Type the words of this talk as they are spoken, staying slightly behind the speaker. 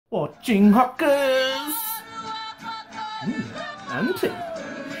Watching Huckers! Auntie!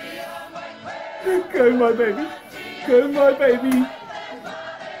 Go my baby! Go my baby!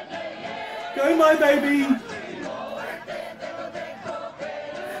 Go my baby!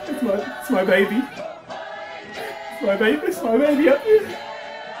 It's my baby! It's my baby up here!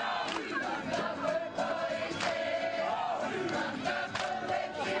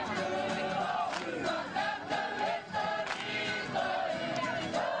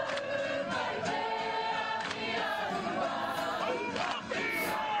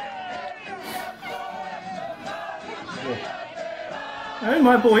 Hey,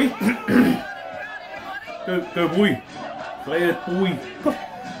 my boy. Go boy. Play it, boy.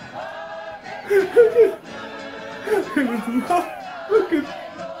 Look at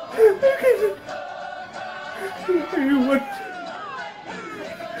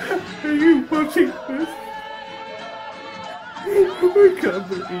Are you watching this? I can't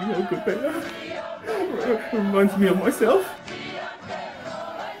believe how good they are. Reminds me of myself.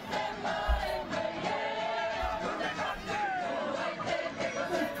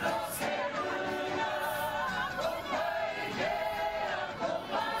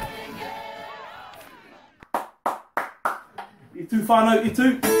 Itu whānau,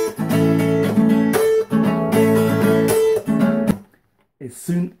 itu.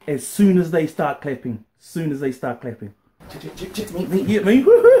 As soon as they start clapping, me,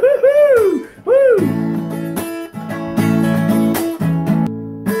 woo-hoo-hoo-hoo, woo!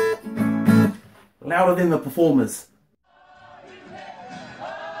 Louder than the performers.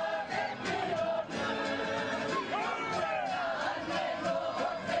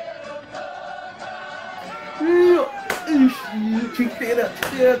 Check that up.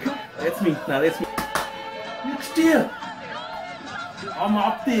 Yeah, cool. That's me. No, that's me. Next year. I'm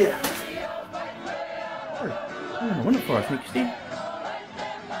up there. I'm gonna win it for us next year.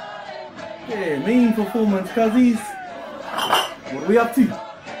 Yeah, mean performance, cuzzies. What are we up to?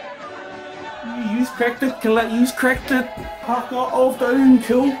 You's cracked it, killer. You's cracked it. Haka of doom,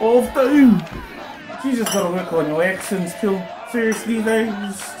 kill of doom. You just gotta work on your accents, kill. Seriously though,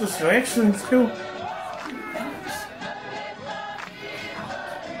 it's just your accents, kill.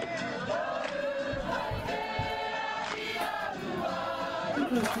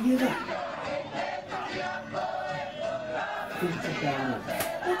 Together. Think about it.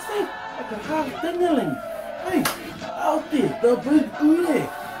 What's that? Like a half dingling. Hey, out there, the big ule.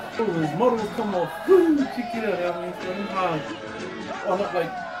 Oh, his models come off. Woo, check it out. I mean, it's running hard. Oh, not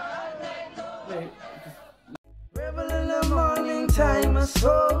like. Rebel in the morning time, a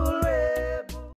soul.